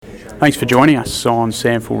Thanks for joining us on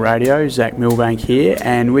Sample Radio. Zach Milbank here,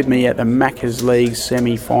 and with me at the Maccas League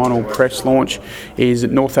semi-final press launch is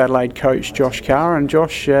North Adelaide coach Josh Carr. And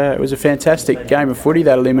Josh, it was a fantastic game of footy,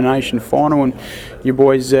 that elimination final, and you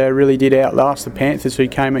boys really did outlast the Panthers, who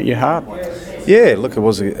came at you hard. Yeah, look, it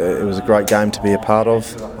was a great game to be a part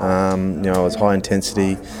of. It was high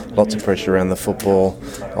intensity, lots of pressure around the football.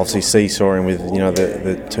 Obviously, seesawing with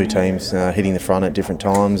the two teams hitting the front at different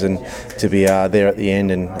times, and to be there at the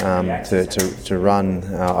end and to run,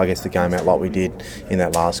 I guess, the game out like we did in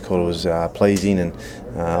that last quarter was pleasing, and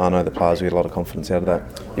I know the players get a lot of confidence out of that.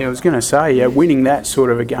 Yeah, I was going to say, winning that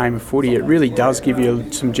sort of a game of footy, it really does give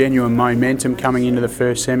you some genuine momentum coming into the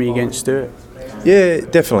first semi against Sturt. Yeah,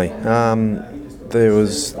 definitely. There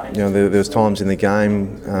was times in the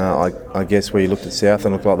game, I guess, where you looked at South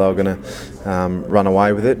and looked like they were going to run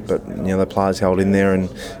away with it, but the players held in there and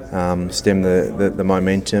stemmed the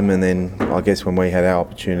momentum. And then I guess when we had our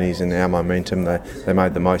opportunities and our momentum, they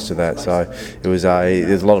made the most of that. So there's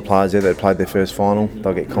a lot of players there that played their first final.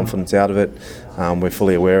 They'll get confidence out of it. We're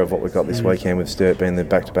fully aware of what we've got this weekend with Sturt being the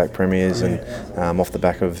back-to-back premiers, and off the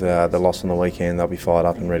back of the loss on the weekend, they'll be fired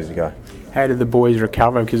up and ready to go. How did the boys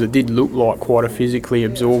recover? Because it did look like quite a physically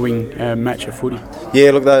absorbing match of footy.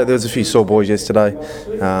 Yeah, look, there was a few sore boys yesterday.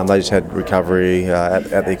 They just had recovery at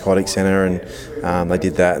the Aquatic Centre, and they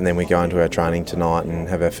did that, and then we go into our training tonight and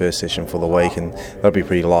have our first session for the week, and that'll be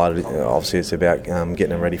pretty light. Obviously, it's about getting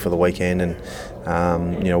them ready for the weekend, and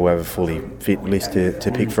we'll have a fully fit list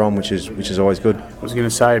to pick from, which is always good. I was going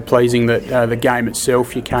to say, pleasing that the game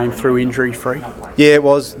itself, you came through injury-free. Yeah, it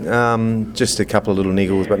was. Just a couple of little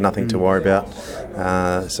niggles, but nothing to worry about.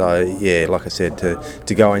 Like I said,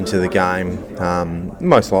 to go into the game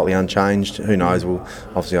most likely unchanged. Who knows? We'll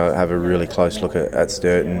obviously have a really close look at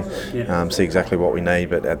Sturt and see exactly what we need,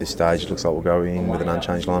 but at this stage it looks like we'll go in with an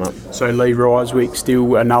unchanged lineup. So Lee Ryswick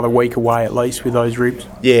still another week away at least with those ribs?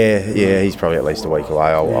 Yeah, he's probably at least a week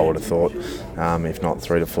away, I would have thought, if not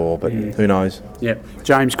 3 to 4, but who knows. Yeah.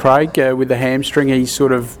 James Craig with the hamstring, he's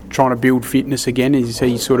sort of trying to build fitness again. Is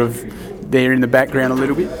he sort of there in the background a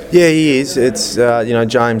little bit? Yeah, he is. It's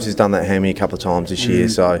James has done that hammy a couple of times this year,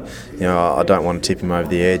 so I don't want to tip him over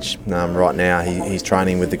the edge. Right now he's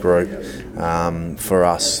training with the group. For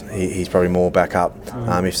us, he's probably more back up.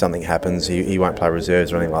 If something happens, he won't play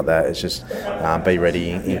reserves or anything like that. It's just be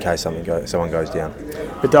ready in case someone goes down.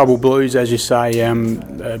 The Double Blues, as you say,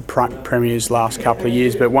 premiers last couple of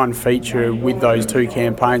years, but one feature with those two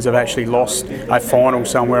campaigns, they've actually lost a final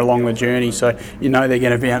somewhere along the journey, so they're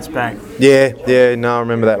going to bounce back. Yeah, no, I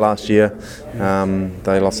remember that last year.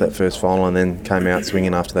 They lost that first final and then came out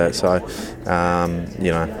swinging after that. So,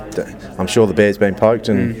 I'm sure the bear's been poked,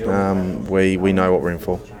 and we know what we're in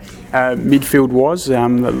for. Midfield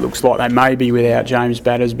it looks like they may be without James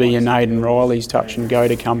Battersby and Aidan Riley's touch and go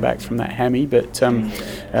to come back from that hammy. But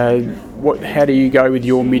how do you go with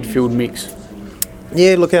your midfield mix?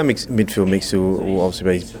 Yeah, look, our midfield mix will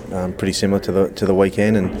obviously be pretty similar to the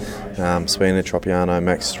weekend, and Spina, Tropiano,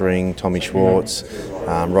 Max String, Tommy Schwartz,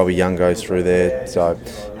 Robbie Young goes through there. So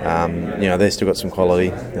they've still got some quality.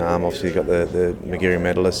 Obviously, you've got the Magarey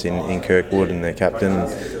medalists in Kirkwood and their captain.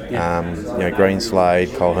 Greenslade,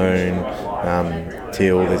 Colhoun,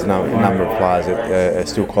 Teal. There's a number of players that are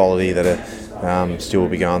still quality that are still will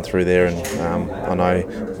be going through there, and I know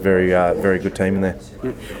very good team in there.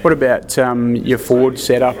 What about your forward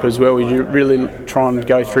setup as well? You really trying to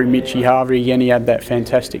go through Mitchie Harvey again? He had that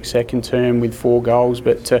fantastic second term with 4 goals,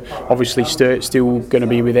 but obviously Sturt still going to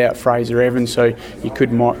be without Fraser Evans, so you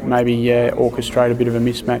could maybe orchestrate a bit of a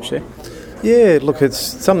mismatch there. Yeah, look, it's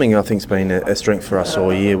something I think's been a strength for us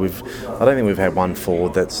all year. I don't think we've had one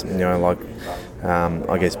forward that's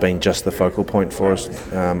I guess been just the focal point for us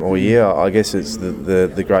all year. I guess it's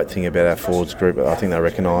the great thing about our forwards group. I think they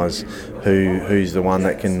recognise who's the one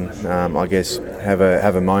that can I guess have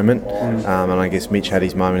a moment. And I guess Mitch had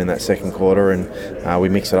his moment in that second quarter, and we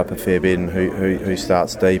mix it up a fair bit, and who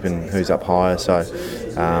starts deep and who's up higher. So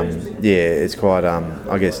it's quite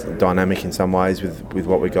I guess dynamic in some ways with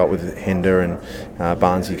what we got with Hender, and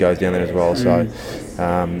Barnesy goes down there as well. So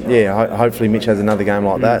hopefully Mitch has another game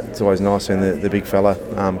like that. It's always nice seeing the big fella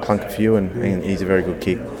clunk a few, and he's a very good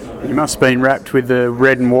kick. You must have been wrapped with the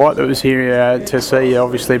red and white that was here to see.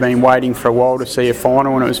 Obviously been waiting for a while to see a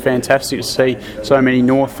final, and it was fantastic to see so many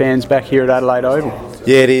North fans back here at Adelaide Oval.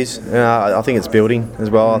 Yeah, it is. I think it's building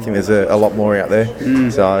as well. I think there's a lot more out there.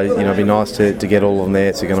 So, it'd be nice to get all of them there.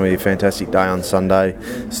 It's going to be a fantastic day on Sunday.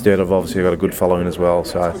 Sturt have obviously got a good following as well,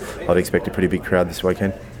 so I'd expect a pretty big crowd this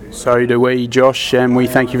weekend. So do we, Josh, and we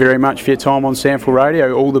thank you very much for your time on Sample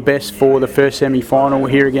Radio. All the best for the first semi-final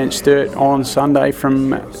here against Sturt on Sunday from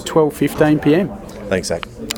 12:15 p.m. Thanks, Zach.